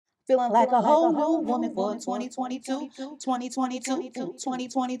Feeling like a whole new woman for 2022, 2022,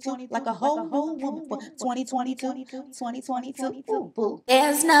 2022. Like a whole new woman for 2022, 2022. Ooh, boo.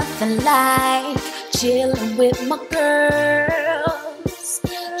 There's nothing like chilling with my girls.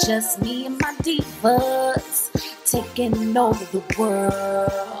 Just me and my divas taking over the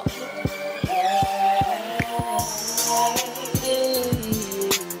world.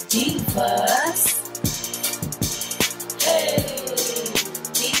 Divas. Hey,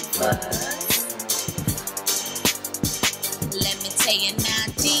 divas. Let me tell you now,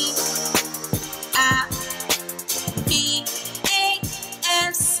 D-I-V-A-S.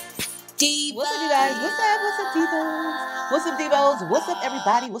 Divas. What's up, you guys? What's up? What's up, divas? What's up, divos? What's up,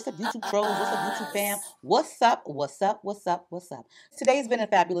 everybody? What's up, YouTube trolls? What's up, YouTube fam? What's up? What's up? What's up? What's up? Today's been a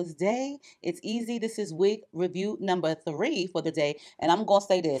fabulous day. It's easy. This is wig review number 3 for the day. And I'm going to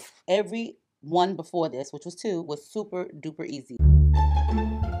say this. Every one before this, which was 2, was super duper easy.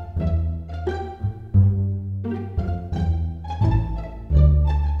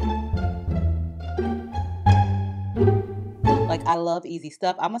 Like, I love easy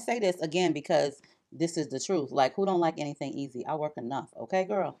stuff. I'm going to say this again because this is the truth. Like, who don't like anything easy? I work enough. Okay,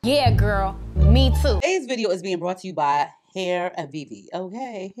 girl? Yeah, girl. Me too. Today's video is being brought to you by Hairvivi.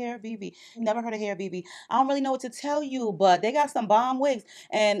 Okay, Hairvivi. Never heard of Hairvivi. I don't really know what to tell you, but they got some bomb wigs.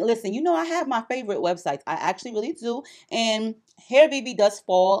 And listen, you know I have my favorite websites. I actually really do. And Hairvivi does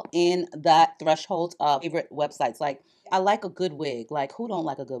fall in that threshold of favorite websites. Like, I like a good wig. Like, who don't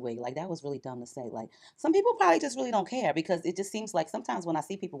like a good wig? Like, that was really dumb to say. Like, some people probably just really don't care because it just seems like sometimes when I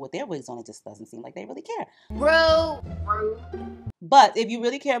see people with their wigs on, it just doesn't seem like they really care. Bro. But if you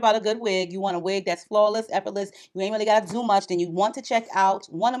really care about a good wig, you want a wig that's flawless, effortless, you ain't really got to do much, then you want to check out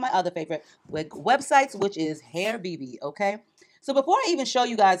one of my other favorite wig websites, which is Hairvivi, okay? So before I even show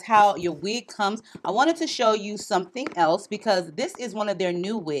you guys how your wig comes, I wanted to show you something else because this is one of their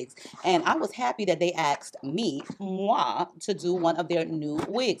new wigs. And I was happy that they asked me, moi, to do one of their new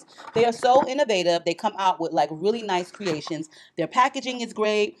wigs. They are so innovative. They come out with like really nice creations. Their packaging is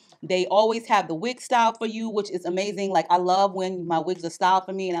great. They always have the wig style for you, which is amazing. Like, I love when my wigs are styled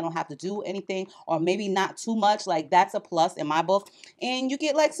for me and I don't have to do anything or maybe not too much. Like, that's a plus in my book. And you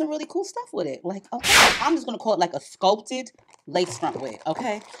get like some really cool stuff with it. Like, okay, I'm just going to call it like a sculpted lace front wig,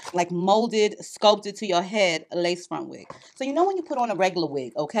 okay? Like molded, sculpted to your head lace front wig. So you know when you put on a regular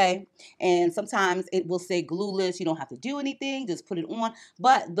wig, okay? And sometimes it will say glueless. You don't have to do anything. Just put it on.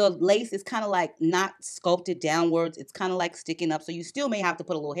 But the lace is kind of like not sculpted downwards. It's kind of like sticking up. So you still may have to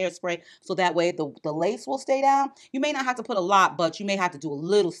put a little hairspray so that way the lace will stay down. You may not have to put a lot, but you may have to do a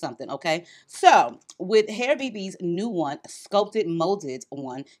little something, okay? So with Hairvivi's new one, sculpted molded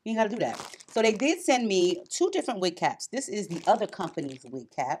one, you ain't got to do that. So they did send me 2 different wig caps. This is the other company's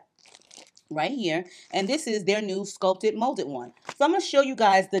wig cap right here, and this is their new sculpted molded one. So I'm going to show you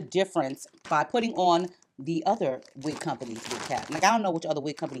guys the difference by putting on the other wig company's wig cap. Like, I don't know which other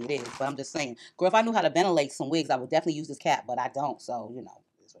wig company it is, but I'm just saying, girl, if I knew how to ventilate some wigs, I would definitely use this cap, but I don't, so, you know,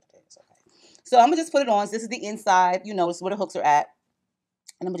 it's what it is, okay. So I'm going to just put it on. This is the inside, you know, this is where the hooks are at,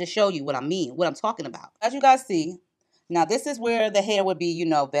 and I'm going to just show you what I mean, what I'm talking about. As you guys see, now this is where the hair would be, you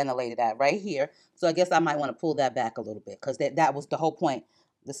know, ventilated at, right here. So I guess I might want to pull that back a little bit because that was the whole point.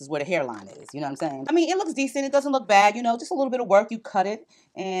 This is where the hairline is, you know what I'm saying? I mean, it looks decent. It doesn't look bad, you know, just a little bit of work. You cut it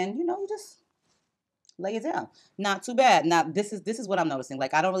and, you know, you just lay it down. Not too bad. Now, this is what I'm noticing.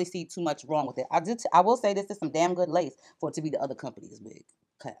 Like, I don't really see too much wrong with it. I will say this is some damn good lace for it to be the other company's wig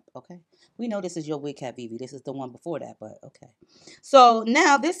cap, okay? We know this is your wig cap, Vivi. This is the one before that, but okay. So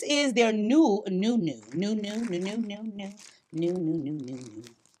now this is their new.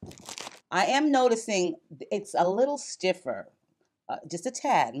 I am noticing it's a little stiffer, just a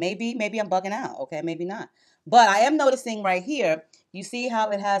tad. Maybe I'm bugging out, okay? Maybe not. But I am noticing right here, you see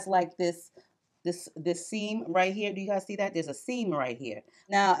how it has like this seam right here? Do you guys see that? There's a seam right here.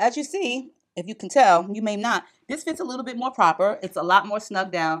 Now, as you see, if you can tell, you may not, this fits a little bit more proper. It's a lot more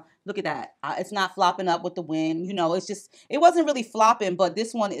snug down. Look at that. It's not flopping up with the wind. You know, it's just, it wasn't really flopping, but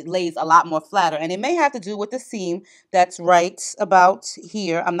this one, it lays a lot more flatter. And it may have to do with the seam that's right about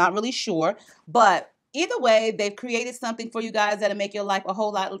here. I'm not really sure. But either way, they've created something for you guys that'll make your life a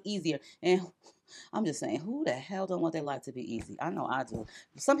whole lot easier. And I'm just saying, who the hell don't want their life to be easy? I know I do.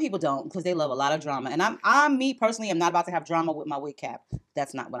 Some people don't because they love a lot of drama. And me personally am not about to have drama with my wig cap.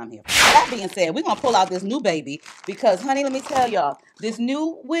 That's not what I'm here for. That being said, we're going to pull out this new baby because, honey, let me tell y'all, this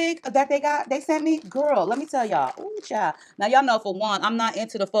new wig that they sent me, girl, let me tell y'all. Ooh, child. Now, y'all know, for one, I'm not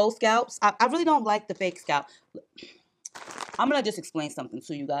into the faux scalps. I really don't like the fake scalp. I'm going to just explain something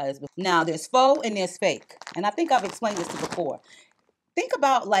to you guys. Now, there's faux and there's fake. And I think I've explained this before. Think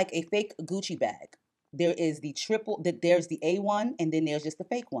about like a fake Gucci bag. There is the triple, there's the A1, and then there's just the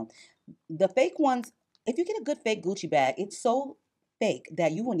fake one. The fake ones, if you get a good fake Gucci bag, it's so fake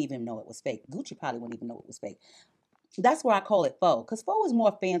that you wouldn't even know it was fake. Gucci probably wouldn't even know it was fake. That's where I call it faux, because faux is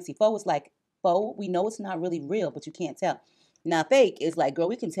more fancy. Faux is like, faux, we know it's not really real, but you can't tell. Now, fake is like, girl,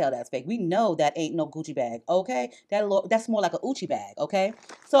 we can tell that's fake. We know that ain't no Gucci bag, okay? That's more like a Uchi bag, okay?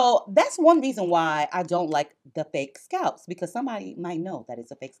 So that's one reason why I don't like the fake scalps, because somebody might know that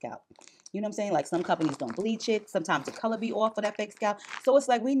it's a fake scalp. You know what I'm saying? Like, some companies don't bleach it. Sometimes the color be off for that fake scalp. So it's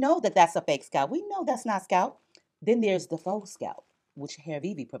like, we know that that's a fake scalp. We know that's not scalp. Then there's the faux scalp, which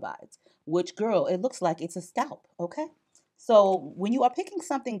Hairvivi provides, which, girl, it looks like it's a scalp, okay? So when you are picking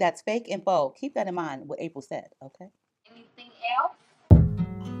something that's fake and faux, keep that in mind, what April said, okay? Anything else?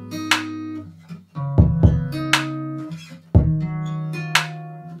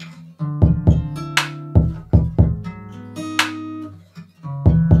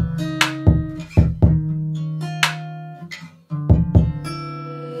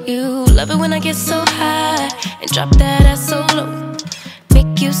 You love it when I get so high and drop that ass so low.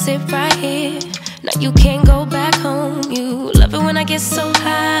 Make you sit right here. Now you can't go back home. You love it when I get so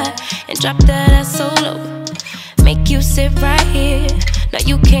high and drop that ass so low. Make you sit right here. Now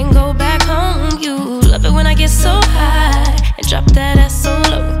you can't go back home. You love it when I get so high and drop that ass so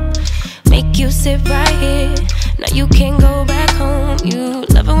low. Make you sit right here. Now you can't go back home. You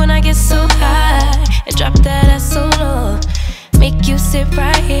love it when I get so high and drop that ass so low. Make you sit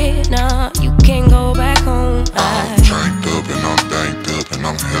right here. Now you can't go back home. I'm dranked up and I'm danked up and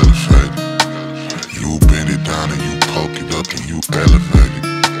I'm hella faded. You bend it down and you poke it up and you elevate it.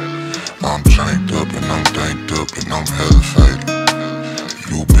 I'm dranked up and I'm danked up and I'm hella faded.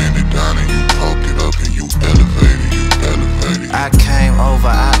 You bend it down and you poke it up and you elevate it, you elevate it. I came over,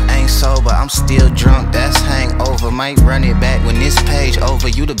 I ain't sober, I'm still drunk, that's hangover. Might run it back when this page over.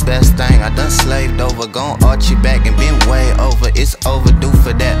 You the best thing I done slaved over. Gon' arch you back and been way over. It's overdue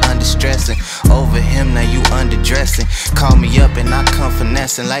for that understressing. Over him, now you underdressing. Call me up and I come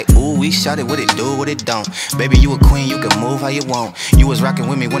finessing. Like, ooh, we shot it, what it do, what it don't. Baby, you a queen, you can move how you want. You was rocking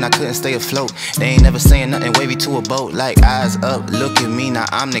with me when I couldn't stay afloat. They ain't never saying nothing wavy to a boat. Like, eyes up, look at me, now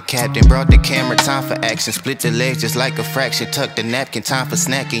I'm the captain. Brought the camera, time for action. Split the legs just like a fraction. Tuck the napkin, time for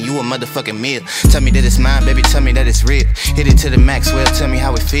snacking. You a motherfucking meal. Tell me that it's mine, baby, tell me that it's real. Hit it to the max, well, tell me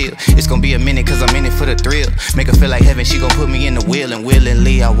how it feel. It's gonna be a minute, cause I'm in it for the thrill. Make her feel like heaven, she gon' put me in the wheel. And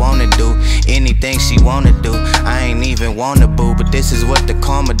willingly, I wanna do anything she wanna do. I ain't even wanna boo, but this is what the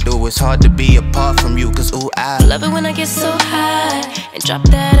karma do. It's hard to be apart from you, cause ooh, I love it when I get so high and drop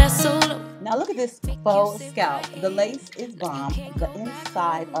that ass so low. Now look at this faux scalp. The lace is bomb. The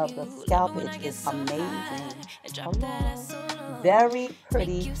inside of the scalpage is amazing. Very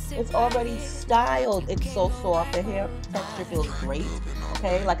pretty. It's already styled. It's so soft. The hair texture feels great.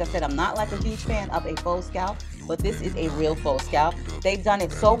 Okay, like I said, I'm not like a huge fan of a faux scalp, but this is a real faux scalp. They've done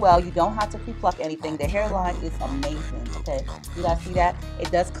it so well. You don't have to pre-pluck anything. The hairline is amazing. Okay, you guys see that?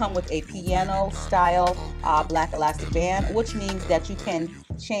 It does come with a piano style black elastic band, which means that you can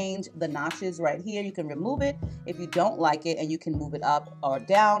change the notches right here. You can remove it if you don't like it, and you can move it up or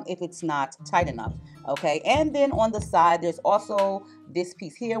down if it's not tight enough. Okay, and then on the side there's also this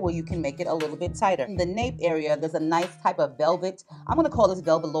piece here where you can make it a little bit tighter. In the nape area, there's a nice type of velvet, I'm going to call this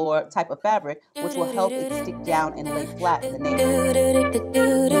velvelour type of fabric, which will help it stick down and lay flat in the nape.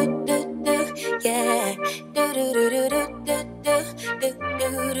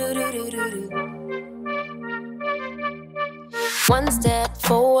 One step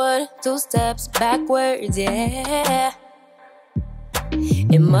forward, two steps backwards, yeah.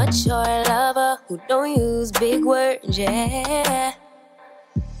 Immature lover who don't use big words, yeah.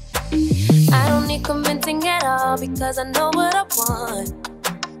 I don't need convincing at all because I know what I want.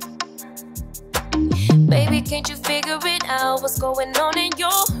 Baby, can't you figure it out? What's going on in your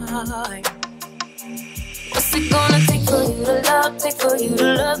heart? What's it gonna take for you to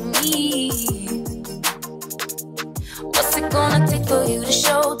love me? What's it gonna take for you to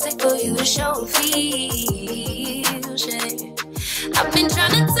show feels, yeah. I've been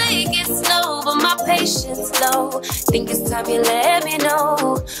trying to take it slow, but my patience low. Think it's time you let me know.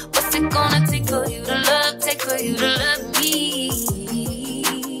 What's it gonna take for you to love me?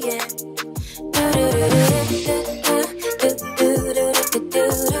 Yeah.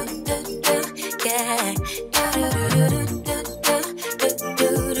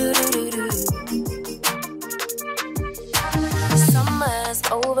 Summer's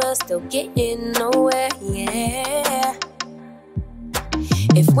over, still getting nowhere, yeah.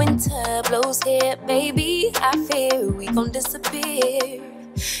 If winter blows here, baby, I fear we gon' disappear.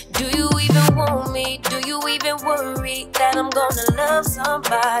 Do you even want me? Do you even worry that I'm gonna love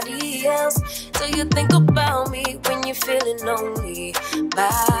somebody else? Do you think about me when you're feeling lonely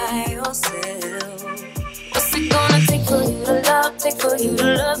by yourself? What's it gonna take for you to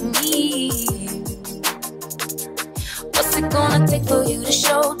love me? What's it gonna take for you to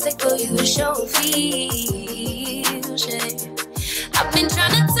show feels, yeah. I've been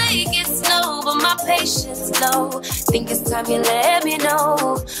trying to take it slow, but my patience low. Think it's time you let me know.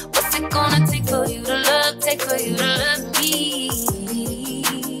 What's it gonna take for you to love me?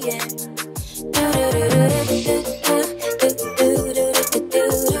 Yeah.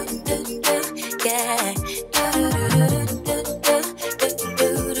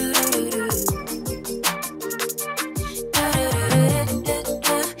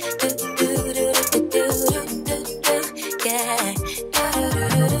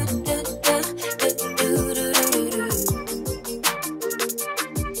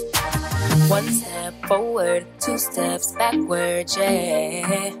 One step forward, two steps backwards,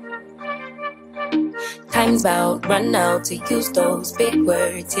 yeah. Time's about run out to use those big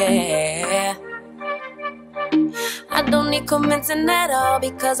words, yeah. I don't need commenting at all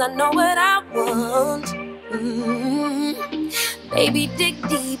because I know what I want. Baby, dig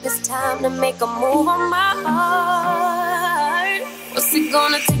deep, it's time to make a move on my heart. What's it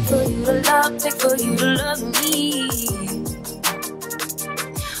gonna take for you to love me?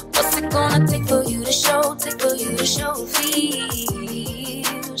 What's it gonna take for you to show feels,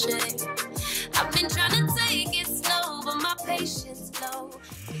 yeah. I've been trying to take it slow, but my patience low.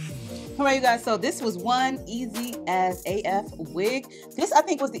 Alright, you guys, so this was one easy as AF wig. This, I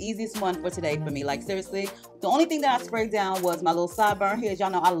think, was the easiest one for today for me. Like, seriously, the only thing that I sprayed down was my little sideburn hairs. Y'all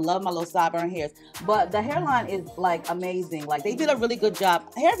know I love my little sideburn hairs. But the hairline is, like, amazing. Like, they did a really good job.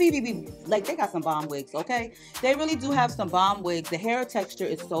 Hairvivi, like, they got some bomb wigs, okay? They really do have some bomb wigs. The hair texture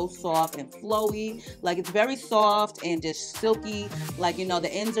is so soft and flowy. Like, it's very soft and just silky. Like, you know,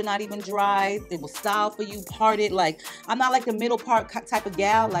 the ends are not even dry. It was styled for you, parted. Like, I'm not, like, the middle part type of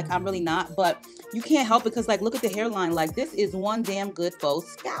gal. Like, I'm really not. But you can't help it because, like, look at the hairline. Like, this is one damn good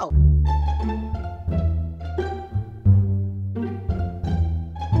faux scalp.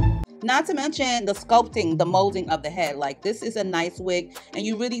 Not to mention the sculpting, the molding of the head. Like, this is a nice wig, and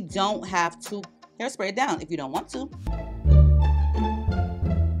you really don't have to hairspray it down if you don't want to.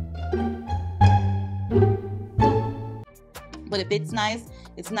 But if it's nice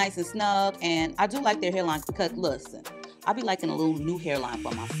and snug, and I do like their hairline because, listen, I be liking a little new hairline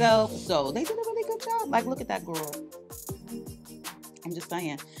for myself, so they did a really good job. Like, look at that girl. I'm just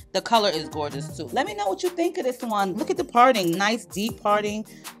saying. The color is gorgeous, too. Let me know what you think of this one. Look at the parting. Nice, deep parting.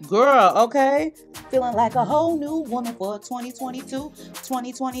 Girl, okay? Feeling like a whole new woman for 2022.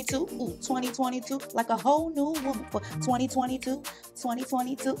 2022. Ooh, 2022. Like a whole new woman for 2022.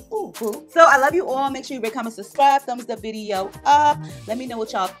 2022. Ooh, ooh. So, I love you all. Make sure you rate, comment, subscribe. Thumbs the video up. Let me know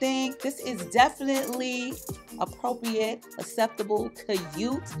what y'all think. This is definitely appropriate, acceptable,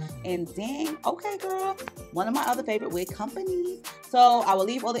 cute, and dang, okay, girl. One of my other favorite wig companies. So I will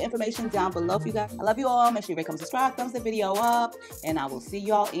leave all the information down below for you guys. I love you all. Make sure you rate, comment, subscribe, thumbs the video up, and I will see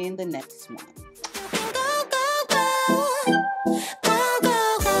y'all in the next one.